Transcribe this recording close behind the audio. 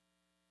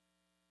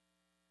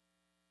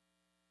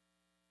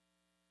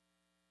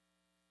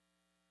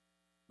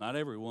Not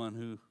everyone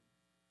who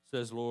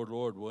says, Lord,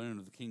 Lord, will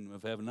enter the kingdom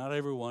of heaven. Not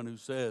everyone who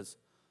says,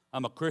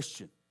 I'm a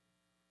Christian,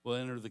 will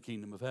enter the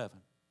kingdom of heaven.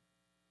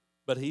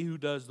 But he who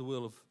does the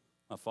will of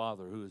my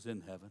Father who is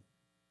in heaven.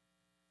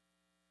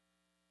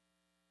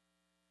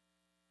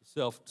 The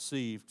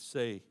self-deceived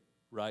say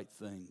right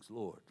things,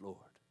 Lord, Lord.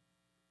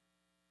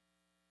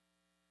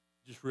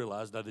 Just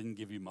realized I didn't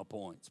give you my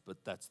points,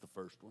 but that's the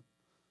first one.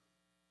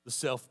 The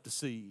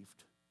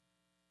self-deceived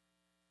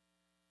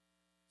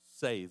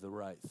say the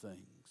right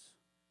things.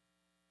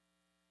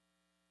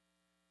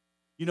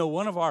 You know,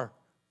 one of our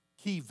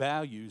key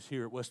values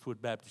here at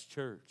Westwood Baptist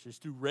Church is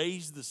to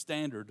raise the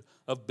standard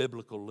of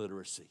biblical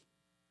literacy.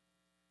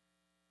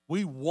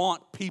 We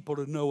want people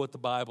to know what the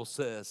Bible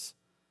says.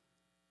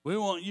 We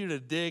want you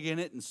to dig in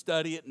it and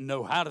study it and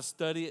know how to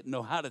study it and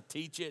know how to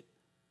teach it.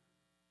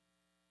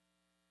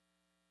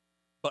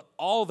 But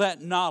all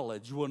that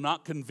knowledge will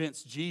not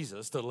convince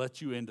Jesus to let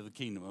you into the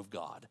kingdom of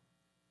God.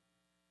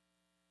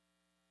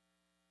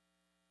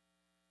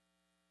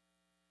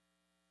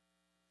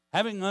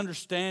 Having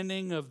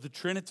understanding of the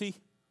Trinity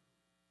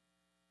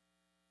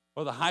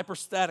or the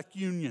hypostatic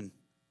union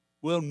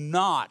will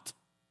not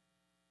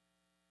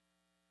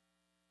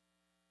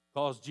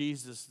cause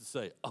Jesus to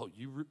say, oh,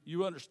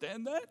 you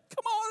understand that?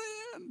 Come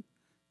on in.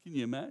 Can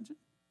you imagine?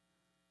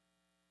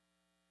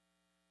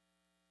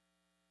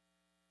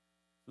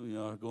 So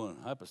you are going,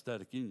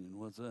 hypostatic union,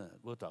 what's that?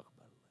 We'll talk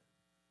about it later.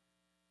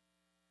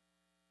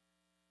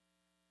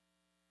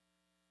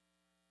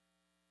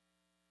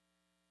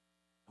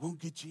 I won't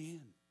get you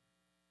in.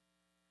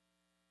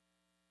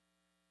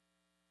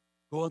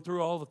 Going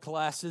through all the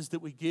classes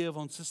that we give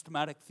on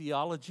systematic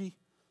theology,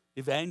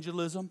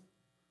 evangelism,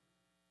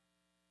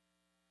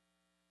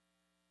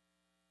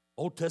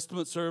 Old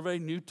Testament survey,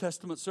 New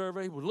Testament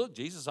survey. Well, look,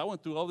 Jesus, I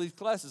went through all these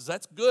classes.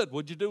 That's good.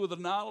 What'd you do with the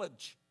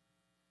knowledge?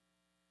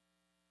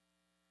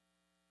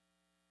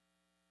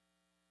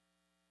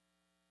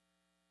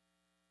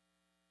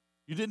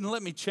 You didn't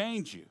let me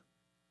change you.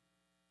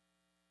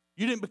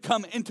 You didn't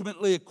become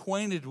intimately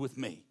acquainted with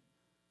me.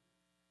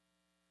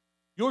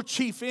 Your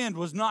chief end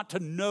was not to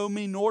know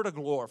me nor to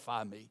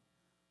glorify me.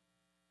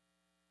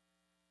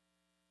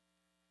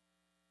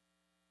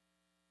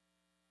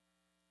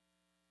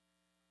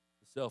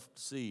 The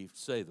self-deceived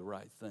say the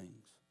right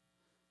things.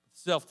 The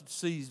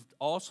self-deceived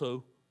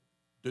also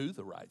do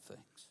the right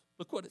things.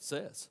 Look what it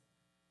says.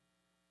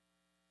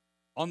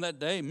 On that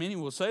day, many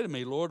will say to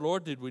me, Lord,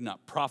 Lord, did we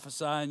not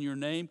prophesy in your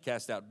name,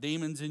 cast out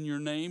demons in your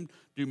name,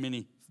 do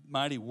many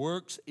mighty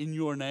works in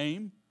your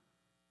name?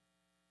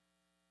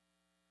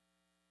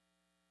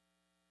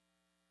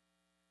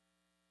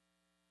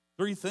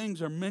 Three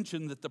things are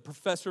mentioned that the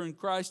professor in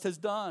Christ has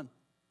done.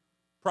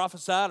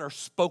 Prophesied or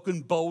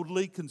spoken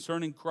boldly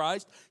concerning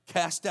Christ,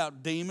 cast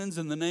out demons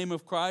in the name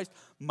of Christ,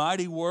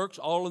 mighty works,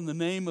 all in the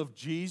name of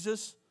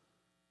Jesus.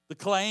 The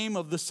claim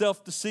of the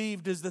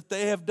self-deceived is that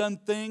they have done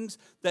things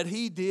that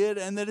he did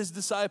and that his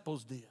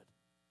disciples did.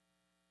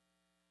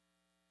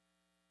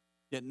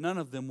 Yet none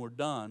of them were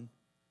done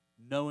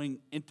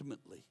knowing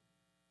intimately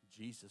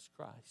Jesus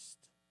Christ.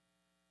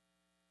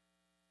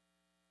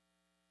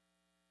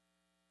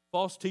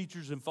 False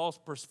teachers and false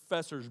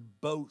professors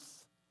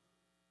both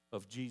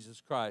of Jesus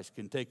Christ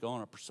can take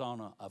on a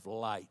persona of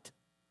light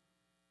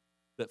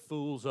that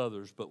fools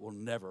others but will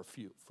never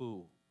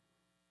fool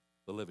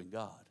the living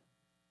God.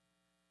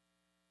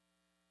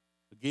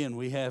 Again,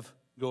 we have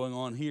going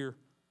on here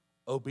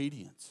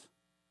obedience.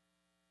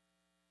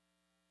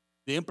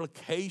 The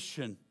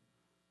implication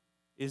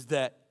is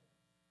that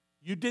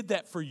you did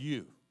that for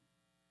you,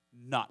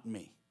 not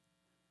me.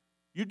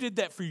 You did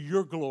that for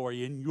your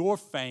glory and your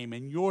fame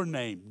and your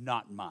name,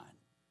 not mine.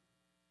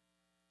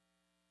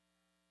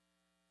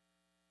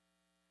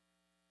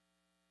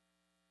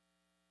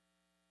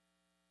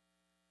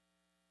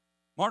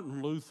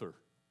 Martin Luther,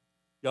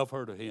 y'all have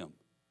heard of him.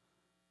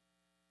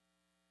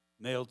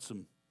 Nailed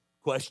some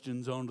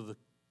questions onto the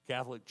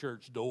Catholic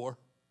Church door.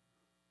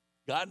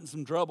 Got in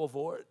some trouble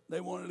for it.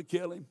 They wanted to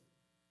kill him.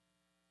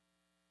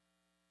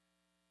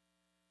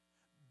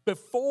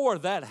 Before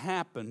that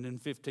happened in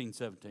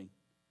 1517,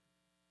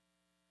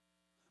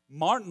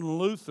 Martin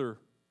Luther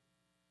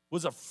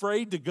was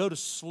afraid to go to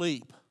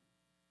sleep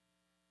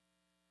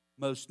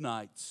most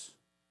nights.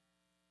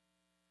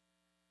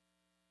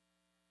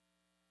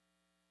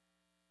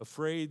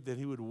 Afraid that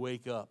he would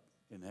wake up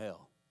in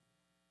hell.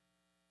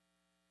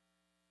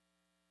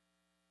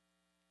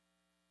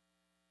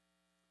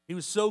 He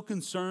was so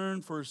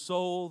concerned for his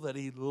soul that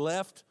he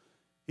left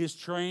his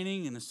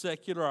training in a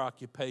secular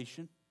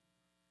occupation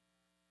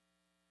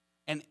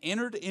and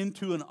entered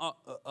into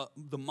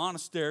the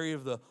monastery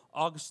of the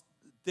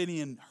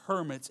Augustinian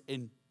hermits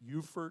in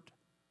Erfurt,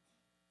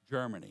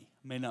 Germany.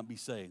 I may not be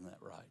saying that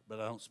right, but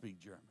I don't speak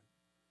German.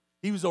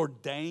 He was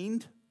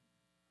ordained,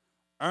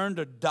 earned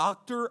a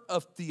doctor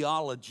of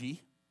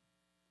theology,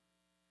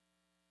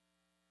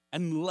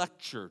 and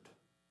lectured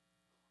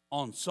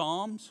on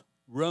Psalms,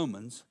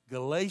 Romans,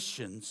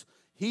 Galatians,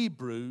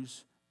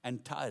 Hebrews,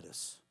 and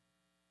Titus.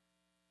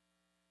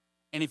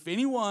 And if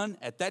anyone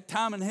at that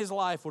time in his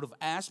life would have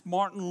asked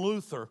Martin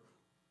Luther,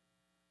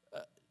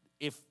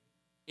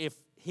 if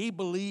he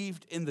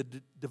believed in the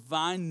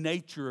divine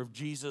nature of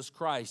Jesus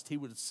Christ, he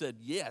would have said,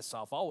 yes,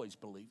 I've always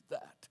believed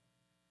that.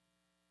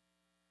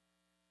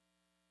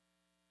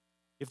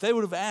 If they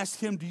would have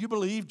asked him, do you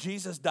believe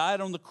Jesus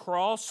died on the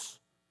cross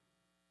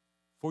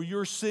for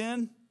your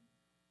sin?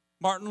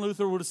 Martin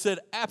Luther would have said,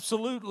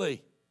 absolutely.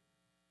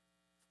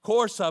 Of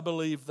course I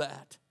believe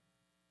that.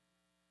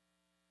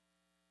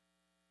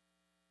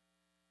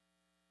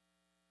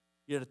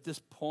 Yet at this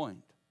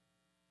point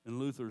in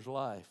Luther's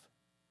life,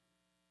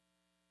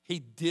 he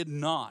did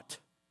not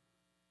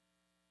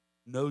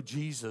know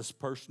Jesus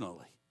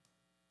personally.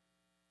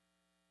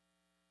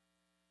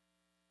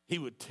 He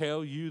would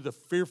tell you the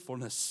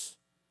fearfulness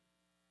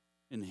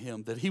in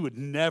him that he would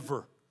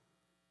never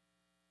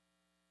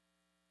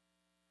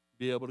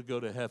be able to go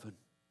to heaven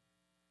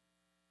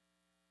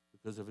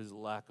because of his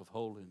lack of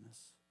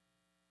holiness.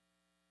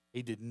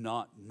 He did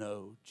not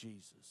know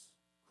Jesus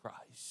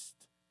Christ.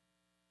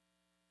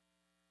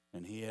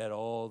 And he had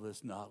all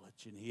this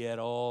knowledge, and he had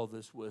all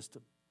this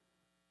wisdom,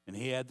 and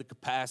he had the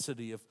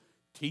capacity of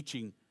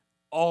teaching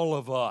all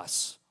of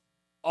us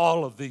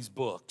all of these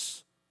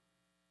books.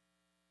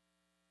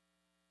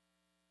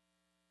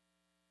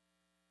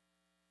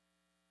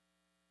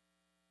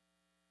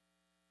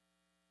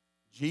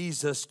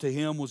 Jesus to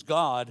him was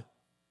God,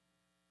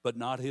 but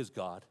not his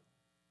God.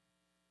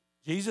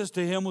 Jesus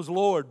to him was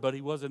Lord, but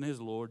he wasn't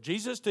his Lord.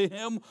 Jesus to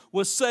him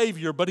was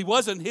Savior, but he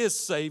wasn't his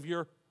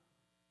Savior.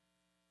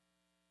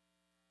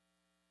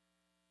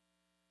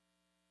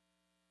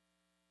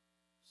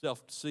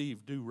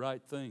 Self-deceived, do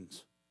right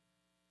things.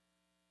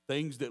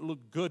 Things that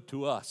look good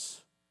to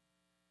us.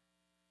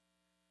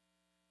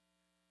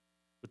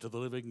 But to the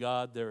living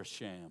God, they're a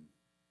sham.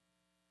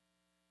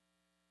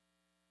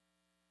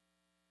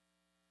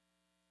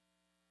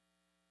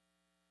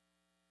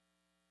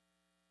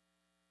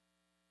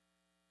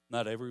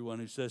 Not everyone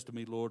who says to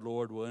me, Lord,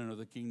 Lord, will enter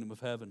the kingdom of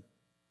heaven.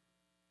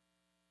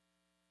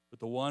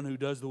 But the one who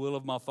does the will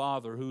of my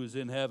Father who is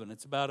in heaven.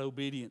 It's about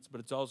obedience, but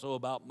it's also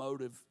about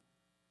motive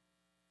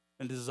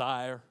and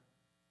desire.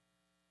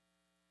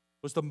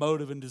 What's the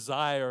motive and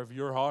desire of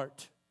your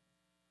heart?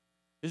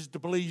 Is it to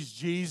please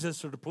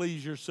Jesus or to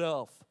please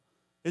yourself?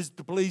 Is it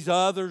to please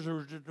others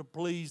or to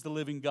please the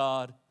living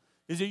God?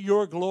 Is it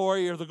your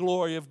glory or the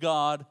glory of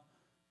God?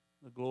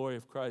 The glory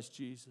of Christ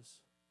Jesus.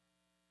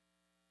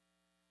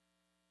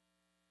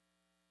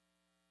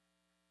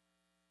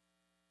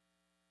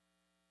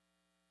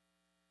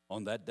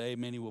 On that day,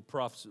 many will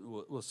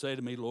say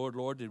to me, Lord,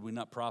 Lord, did we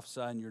not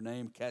prophesy in your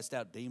name, cast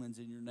out demons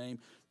in your name,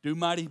 do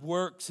mighty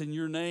works in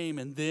your name?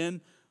 And then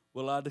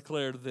will I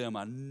declare to them,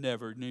 I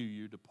never knew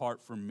you.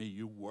 Depart from me,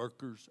 you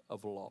workers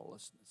of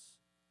lawlessness.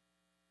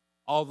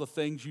 All the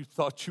things you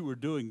thought you were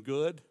doing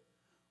good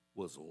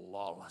was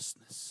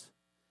lawlessness.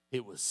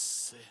 It was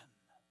sin.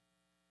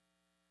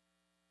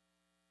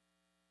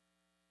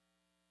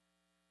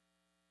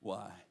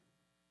 Why?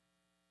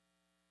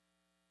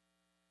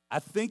 I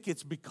think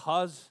it's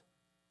because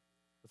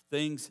of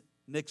things.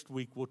 Next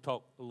week we'll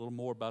talk a little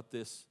more about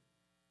this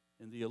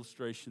in the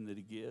illustration that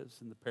he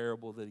gives, in the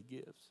parable that he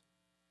gives.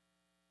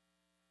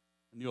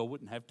 And I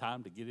wouldn't have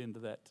time to get into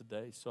that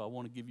today, so I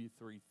want to give you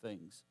three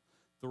things,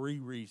 three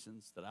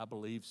reasons that I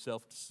believe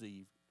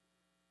self-deceived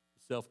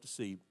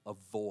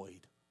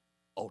avoid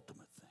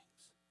ultimate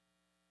things.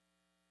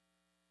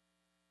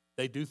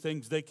 They do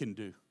things they can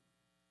do,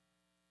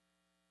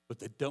 but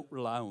they don't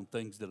rely on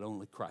things that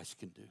only Christ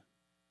can do.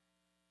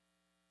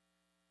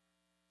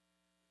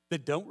 They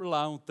don't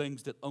rely on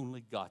things that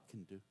only God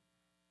can do.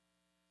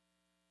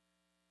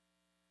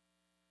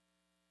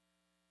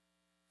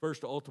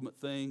 First ultimate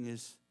thing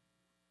is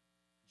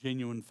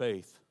genuine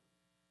faith.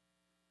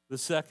 The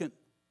second,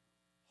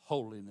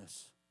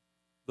 holiness.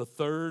 The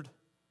third,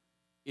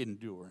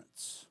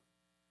 endurance.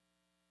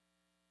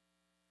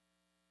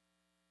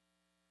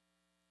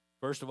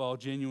 First of all,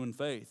 genuine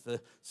faith. The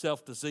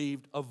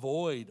self-deceived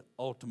avoid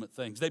ultimate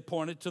things. They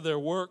pointed to their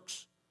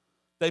works.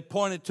 They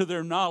pointed to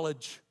their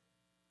knowledge.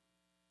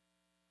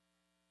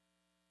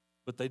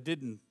 But they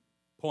didn't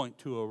point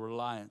to a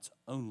reliance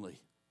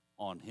only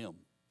on him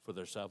for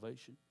their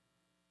salvation.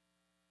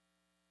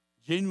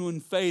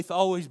 Genuine faith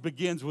always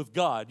begins with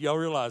God. Y'all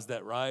realize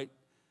that, right?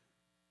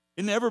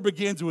 It never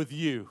begins with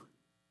you.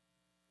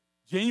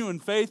 Genuine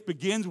faith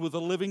begins with a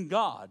living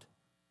God.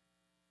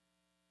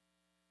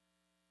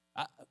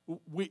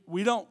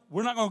 We're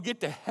not going to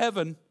get to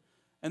heaven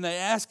and they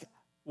ask,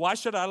 why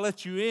should I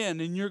let you in?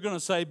 And you're going to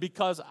say,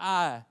 because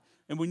I.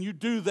 And when you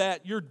do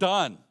that, you're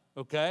done,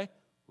 okay?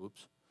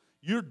 Whoops.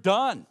 You're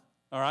done,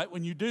 all right,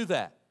 when you do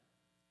that.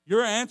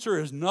 Your answer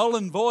is null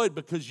and void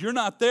because you're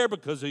not there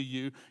because of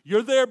you.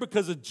 You're there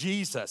because of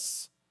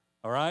Jesus,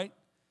 all right?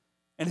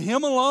 And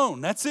him alone,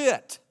 that's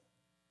it.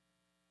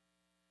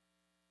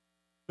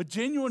 But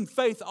genuine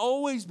faith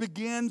always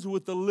begins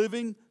with the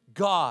living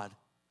God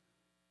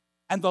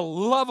and the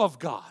love of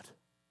God.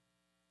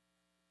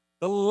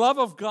 The love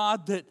of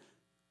God that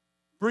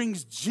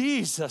brings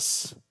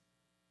Jesus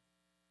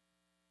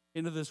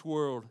into this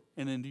world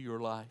and into your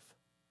life.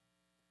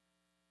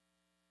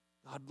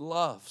 God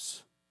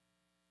loves.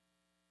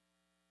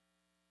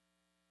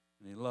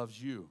 And He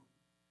loves you.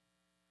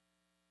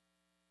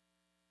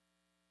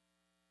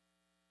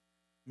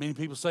 Many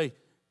people say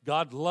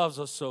God loves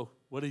us, so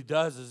what He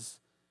does is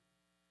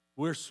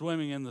we're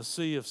swimming in the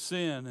sea of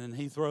sin and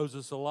He throws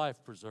us a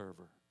life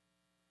preserver.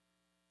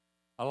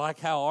 I like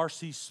how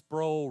R.C.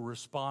 Sproul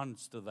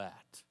responds to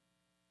that.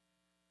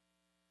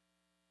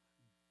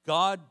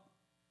 God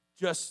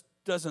just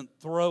doesn't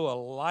throw a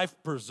life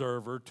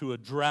preserver to a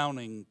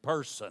drowning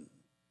person.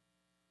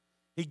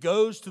 He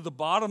goes to the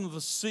bottom of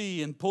the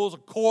sea and pulls a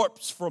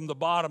corpse from the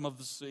bottom of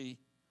the sea,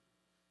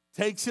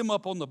 takes him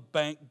up on the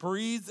bank,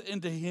 breathes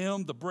into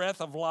him the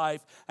breath of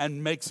life,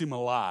 and makes him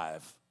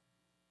alive.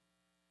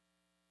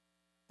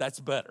 That's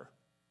better.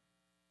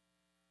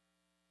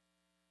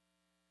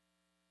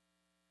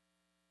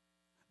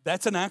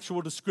 That's an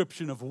actual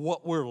description of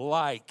what we're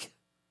like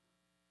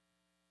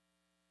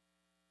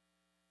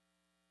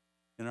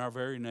in our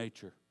very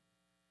nature.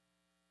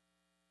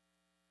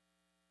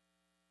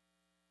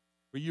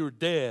 For you are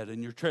dead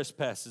in your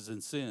trespasses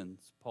and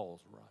sins, Paul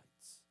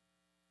writes.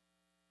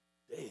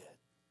 Dead.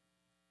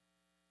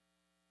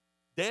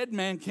 Dead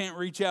man can't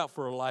reach out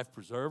for a life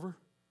preserver.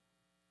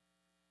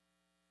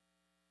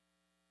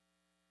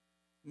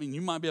 I mean,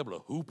 you might be able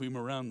to hoop him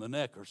around the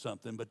neck or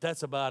something, but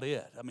that's about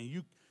it. I mean,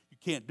 you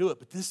can't do it.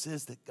 But this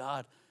is that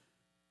God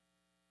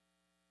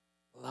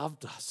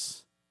loved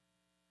us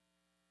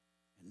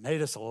and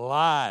made us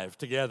alive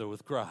together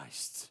with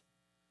Christ.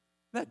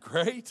 Isn't that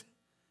great?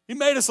 He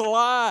made us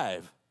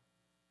alive.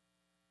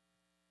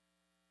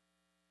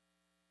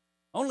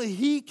 Only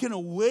He can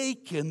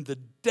awaken the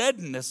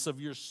deadness of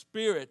your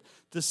spirit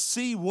to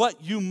see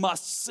what you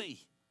must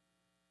see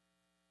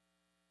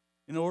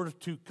in order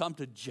to come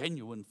to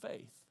genuine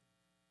faith.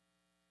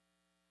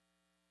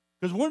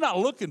 Because we're not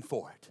looking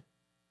for it.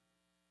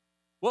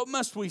 What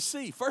must we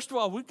see? First of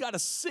all, we've got to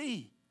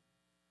see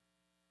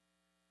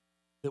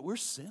that we're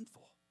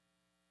sinful,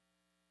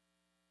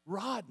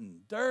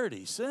 rotten,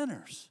 dirty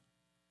sinners.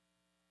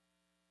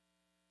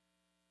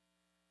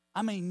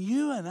 I mean,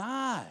 you and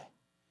I,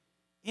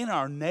 in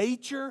our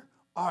nature,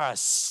 are a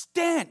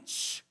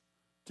stench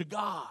to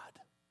God.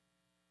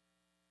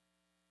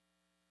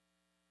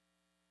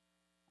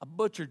 I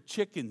butchered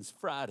chickens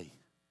Friday.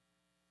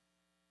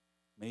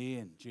 Me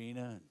and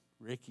Gina and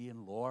Ricky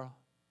and Laura.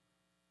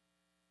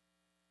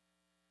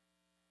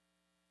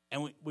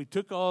 And we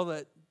took all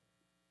that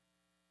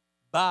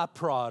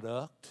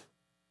byproduct,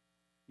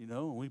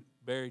 and we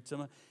buried some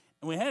of it.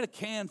 And we had a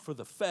can for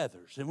the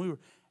feathers.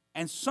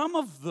 And some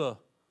of the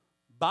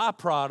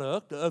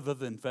byproduct, other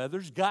than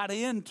feathers, got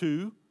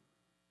into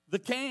the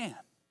can.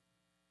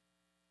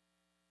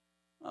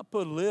 I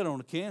put a lid on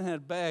the can, had a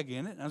bag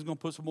in it, and I was going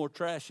to put some more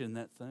trash in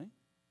that thing.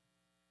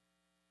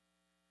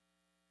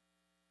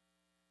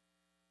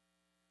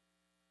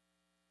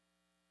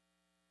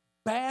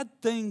 Bad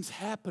things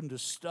happen to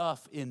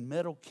stuff in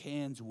metal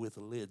cans with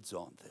lids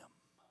on them.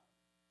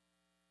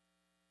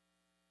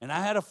 And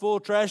I had a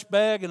full trash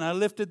bag, and I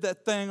lifted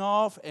that thing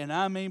off, and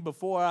I mean,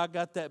 before I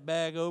got that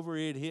bag over,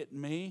 it hit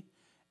me.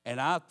 And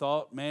I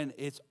thought, man,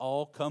 it's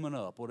all coming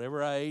up.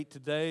 Whatever I ate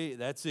today,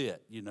 that's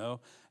it,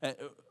 And,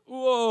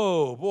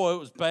 whoa, boy, it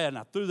was bad. And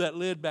I threw that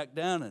lid back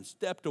down and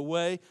stepped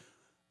away.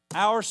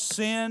 Our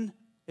sin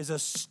is a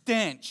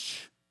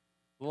stench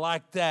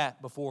like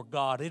that before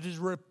God. It is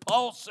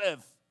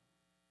repulsive.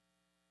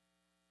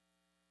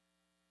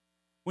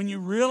 When you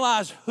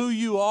realize who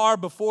you are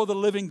before the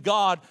living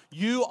God,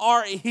 you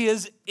are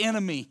His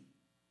enemy.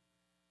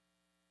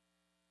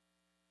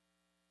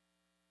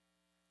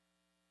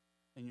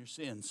 And your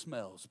sin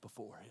smells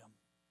before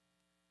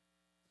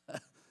Him.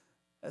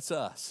 That's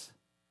us.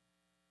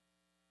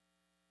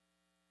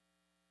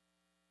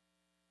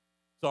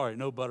 Sorry,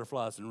 no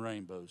butterflies and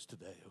rainbows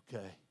today,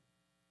 okay?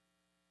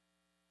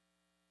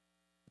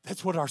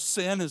 That's what our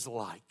sin is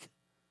like.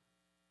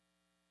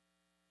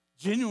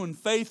 Genuine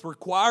faith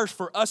requires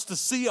for us to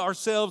see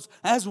ourselves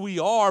as we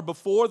are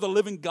before the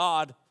living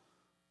God.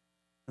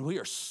 And we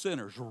are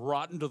sinners,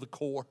 rotten to the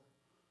core.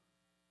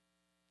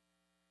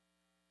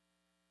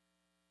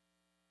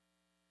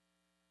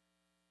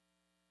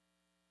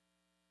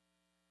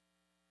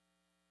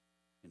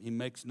 And He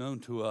makes known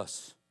to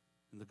us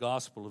in the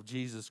gospel of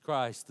Jesus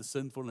Christ the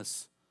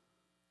sinfulness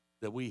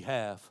that we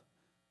have.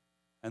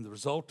 And the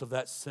result of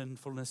that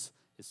sinfulness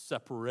is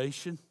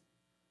separation,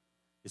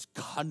 is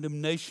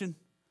condemnation,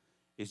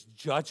 is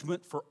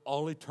judgment for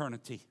all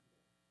eternity.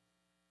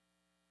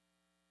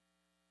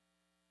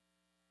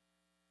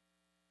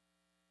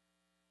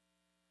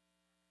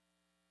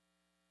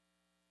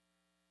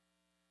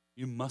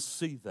 You must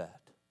see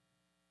that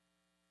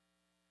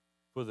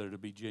for there to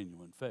be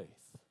genuine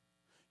faith.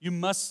 You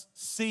must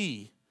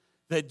see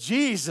that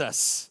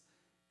Jesus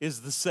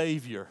is the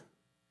Savior.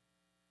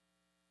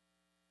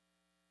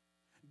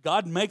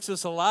 God makes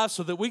us alive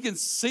so that we can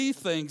see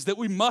things that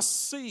we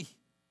must see.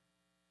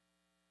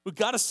 We've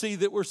got to see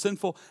that we're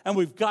sinful, and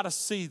we've got to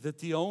see that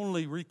the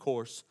only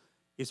recourse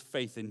is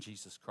faith in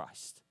Jesus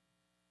Christ,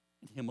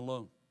 in Him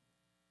alone.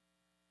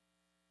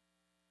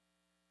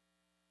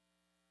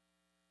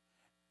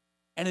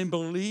 And in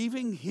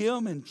believing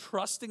Him and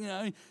trusting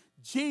Him,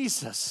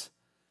 Jesus,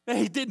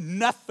 he did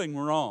nothing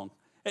wrong.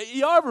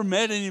 Y'all ever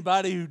met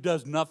anybody who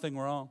does nothing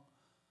wrong?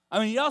 I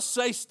mean, y'all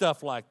say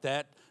stuff like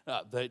that.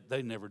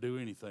 They never do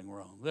anything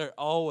wrong. They're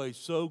always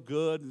so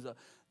good.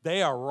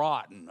 They are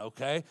rotten,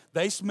 okay?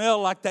 They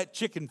smell like that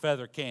chicken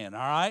feather can, all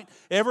right?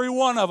 Every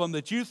one of them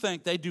that you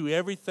think they do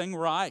everything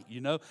right,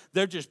 you know,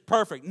 they're just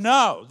perfect.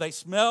 No, they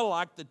smell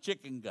like the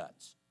chicken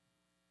guts.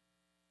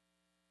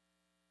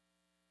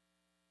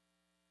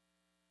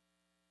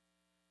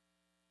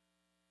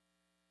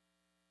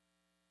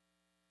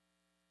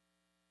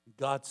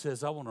 God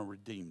says, I want to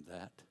redeem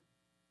that.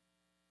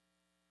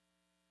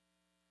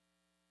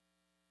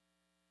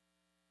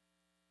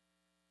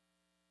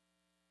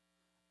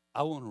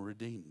 I want to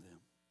redeem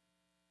them.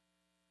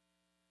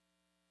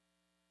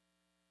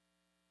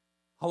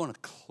 I want to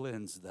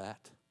cleanse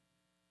that.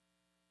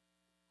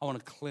 I want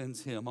to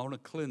cleanse him. I want to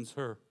cleanse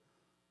her.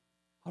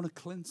 I want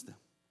to cleanse them.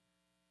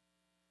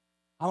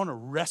 I want to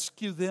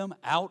rescue them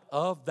out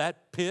of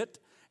that pit,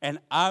 and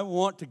I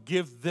want to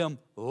give them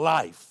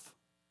life.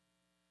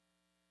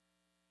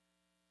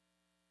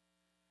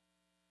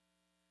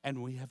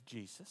 And we have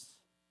Jesus.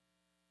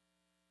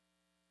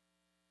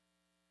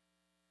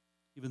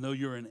 Even though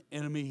you're an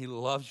enemy, he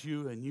loves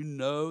you, and you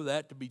know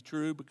that to be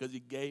true because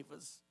he gave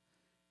us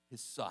his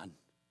son.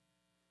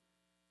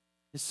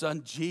 His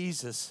son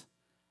Jesus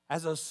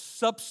as a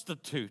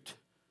substitute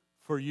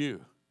for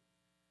you.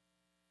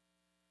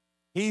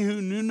 He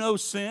who knew no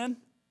sin,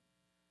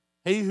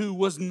 he who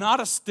was not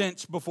a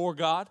stench before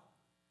God,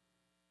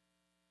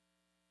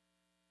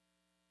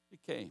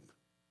 became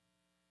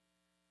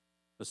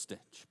a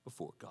stench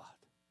before God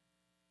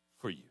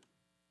for you.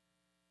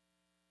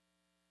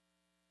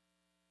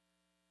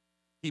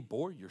 He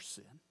bore your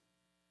sin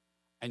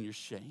and your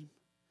shame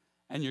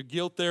and your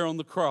guilt there on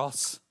the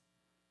cross,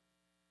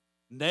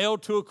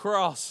 nailed to a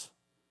cross.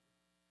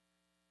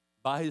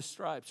 By his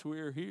stripes we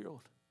are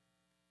healed.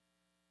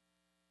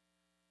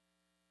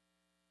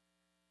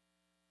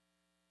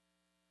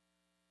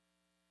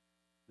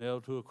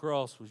 Nailed to a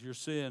cross was your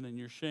sin and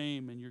your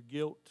shame and your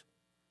guilt.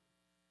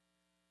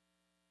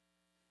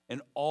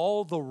 And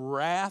all the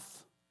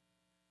wrath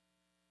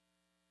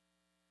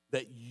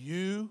that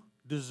you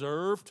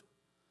deserved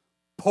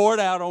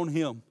poured out on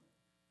him.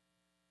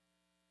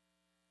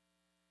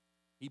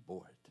 He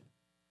bore it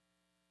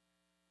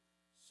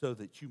so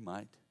that you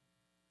might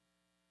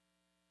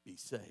be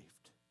saved.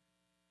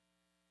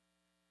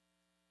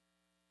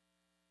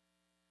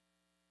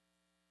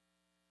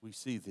 We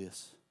see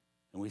this,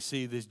 and we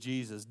see this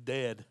Jesus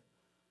dead.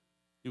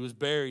 He was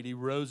buried. He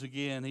rose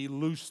again. He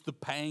loosed the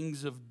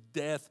pangs of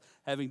death,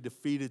 having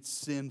defeated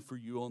sin for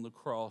you on the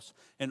cross.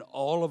 And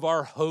all of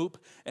our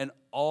hope and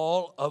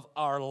all of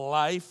our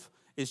life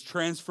is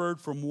transferred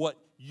from what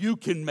you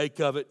can make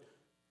of it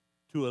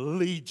to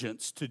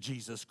allegiance to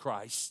Jesus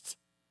Christ.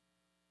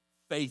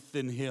 Faith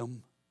in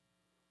him.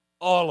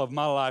 All of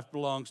my life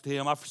belongs to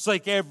him. I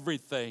forsake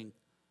everything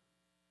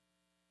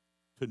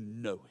to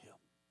know him.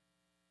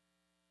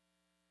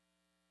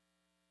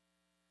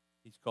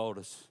 He's called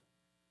us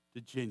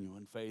to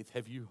genuine faith.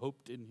 Have you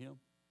hoped in him?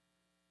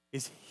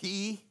 Is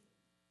he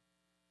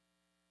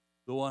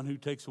the one who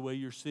takes away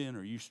your sin, or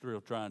are you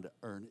still trying to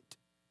earn it?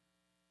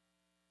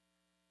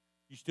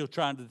 You still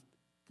trying to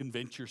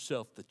convince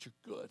yourself that you're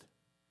good?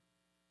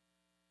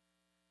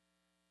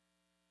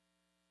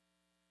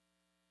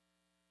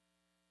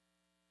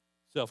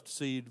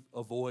 Self-deceived,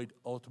 avoid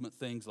ultimate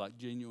things like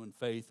genuine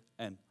faith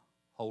and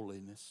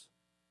holiness.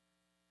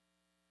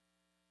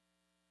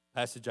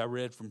 Passage I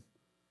read from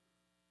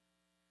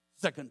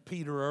 2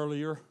 Peter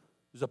earlier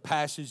is a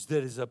passage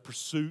that is a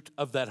pursuit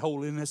of that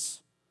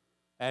holiness.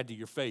 Add to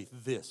your faith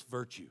this,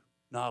 virtue,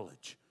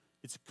 knowledge.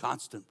 It's a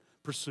constant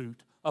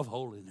pursuit of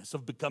holiness,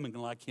 of becoming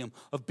like him,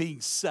 of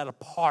being set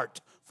apart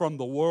from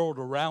the world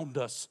around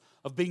us,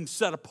 of being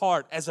set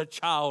apart as a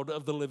child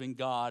of the living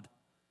God.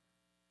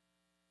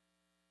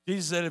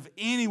 Jesus said, if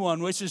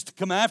anyone wishes to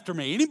come after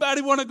me,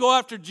 anybody want to go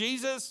after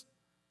Jesus?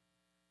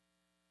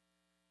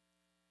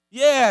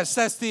 Yes,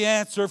 that's the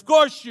answer. Of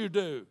course you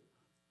do.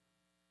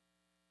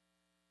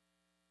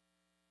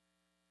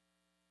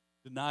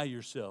 Deny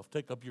yourself.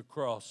 Take up your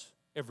cross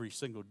every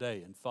single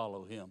day and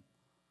follow him.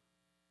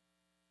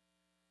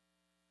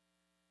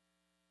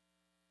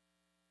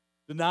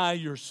 Deny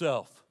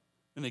yourself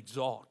and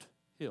exalt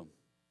him.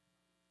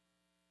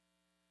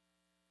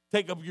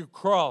 Take up your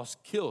cross,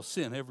 kill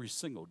sin every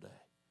single day.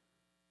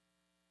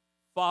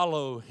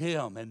 Follow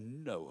him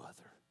and no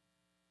other.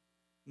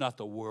 Not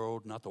the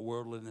world, not the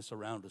worldliness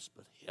around us,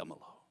 but him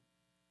alone.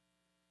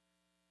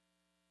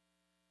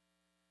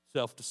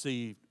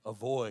 Self-deceived,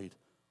 avoid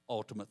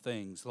ultimate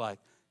things like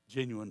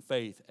genuine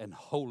faith and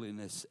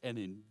holiness and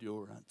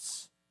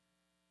endurance.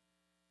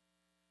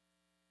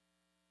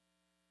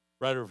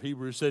 Writer of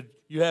Hebrews said,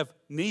 you have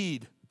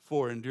need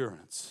for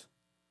endurance.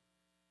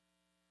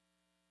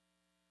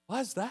 Why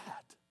is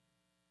that?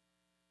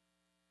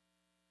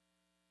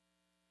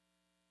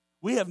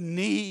 We have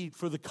need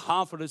for the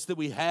confidence that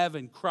we have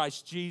in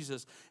Christ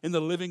Jesus, in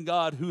the living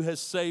God who has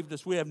saved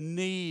us. We have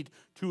need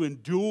to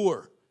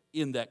endure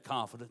in that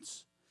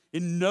confidence.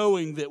 in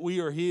knowing that we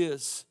are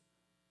His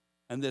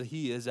and that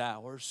He is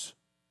ours.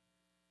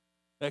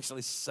 I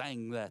actually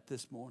sang that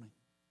this morning.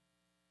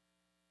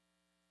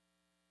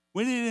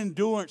 We need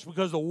endurance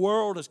because the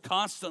world is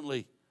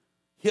constantly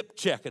hip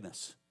checking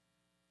us,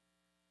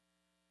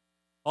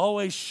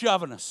 always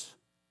shoving us.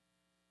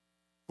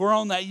 We're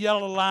on that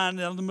yellow line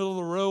down the middle of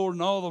the road,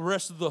 and all the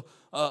rest of the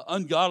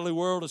ungodly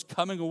world is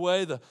coming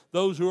away.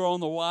 Those who are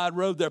on the wide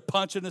road, they're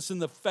punching us in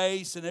the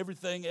face and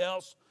everything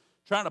else,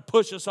 trying to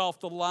push us off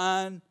the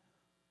line.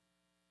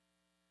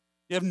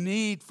 You have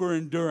need for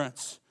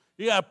endurance.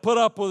 You got to put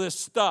up with this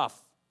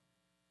stuff.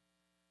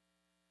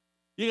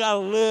 You got to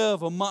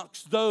live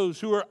amongst those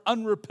who are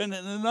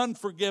unrepentant and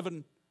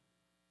unforgiven.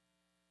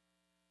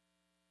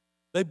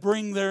 They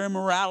bring their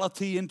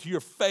immorality into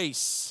your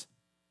face.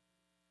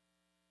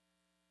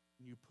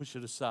 And you push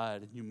it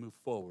aside and you move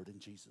forward in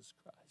Jesus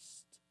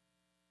Christ.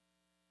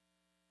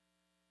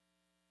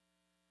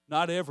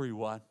 Not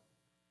everyone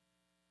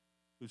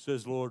who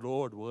says, Lord,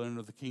 Lord, will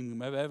enter the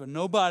kingdom of heaven.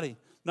 Nobody,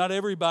 not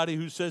everybody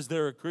who says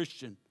they're a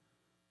Christian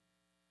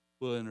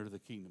will enter the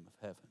kingdom of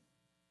heaven.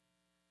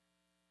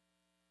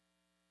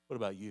 What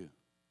about you?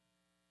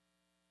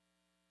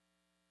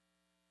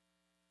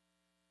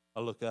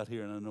 I look out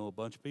here and I know a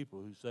bunch of people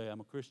who say, I'm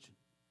a Christian.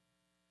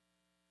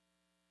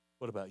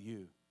 What about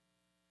you?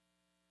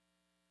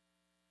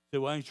 Say,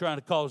 well, I ain't trying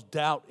to cause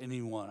doubt in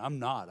anyone. I'm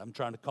not. I'm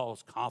trying to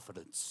cause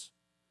confidence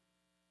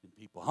in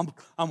people.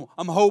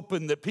 I'm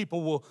hoping that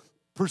people will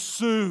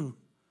pursue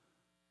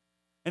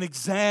and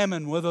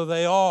examine whether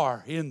they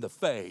are in the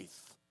faith.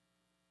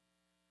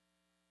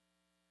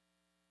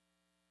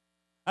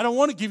 I don't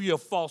want to give you a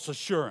false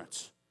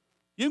assurance.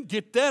 You can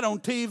get that on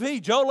TV.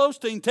 Joel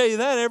Osteen tell you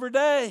that every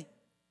day.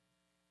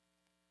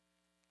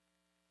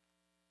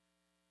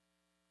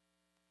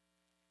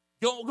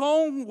 Go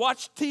on,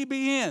 watch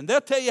TBN.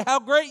 They'll tell you how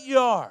great you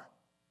are.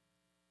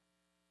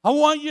 I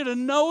want you to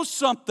know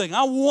something.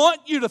 I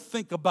want you to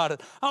think about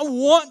it. I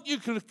want you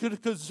to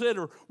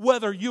consider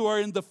whether you are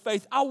in the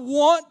faith. I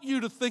want you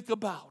to think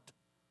about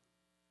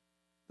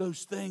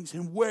those things.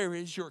 And where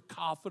is your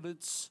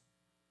confidence?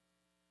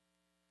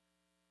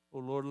 Oh,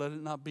 Lord, let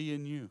it not be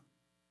in you,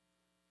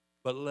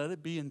 but let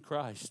it be in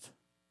Christ.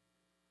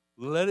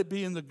 Let it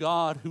be in the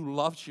God who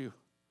loves you.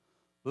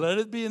 Let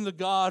it be in the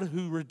God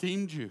who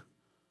redeemed you,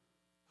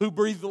 who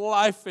breathed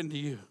life into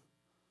you.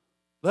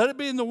 Let it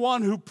be in the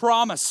one who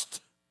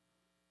promised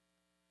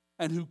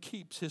and who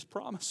keeps His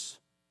promise.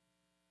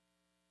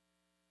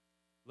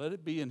 Let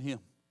it be in Him.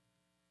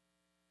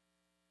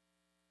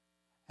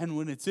 And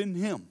when it's in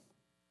Him,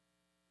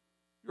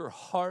 your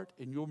heart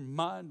and your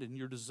mind and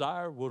your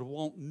desire would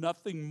want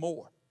nothing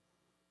more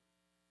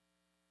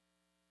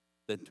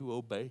than to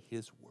obey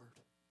His word.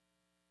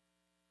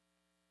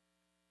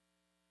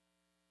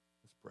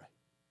 Let's pray.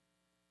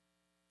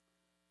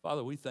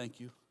 Father, we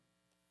thank you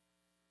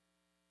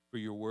for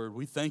your word.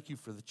 We thank you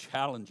for the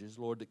challenges,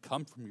 Lord, that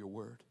come from your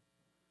word.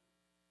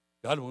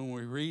 God, when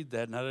we read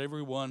that, not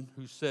everyone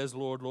who says,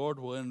 Lord, Lord,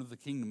 will enter the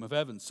kingdom of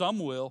heaven. Some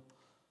will,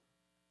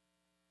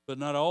 but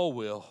not all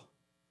will.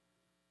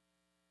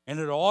 And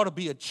it ought to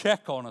be a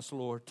check on us,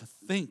 Lord, to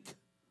think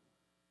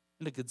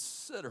and to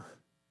consider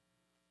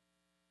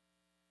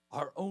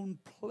our own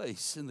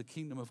place in the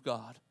kingdom of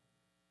God.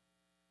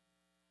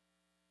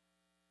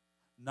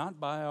 Not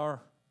by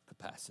our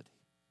capacity,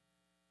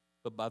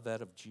 but by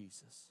that of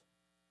Jesus.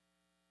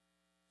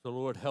 So,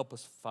 Lord, help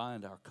us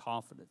find our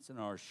confidence and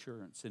our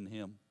assurance in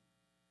Him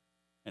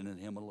and in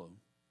Him alone.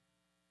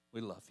 We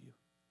love you.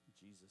 In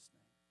Jesus' name.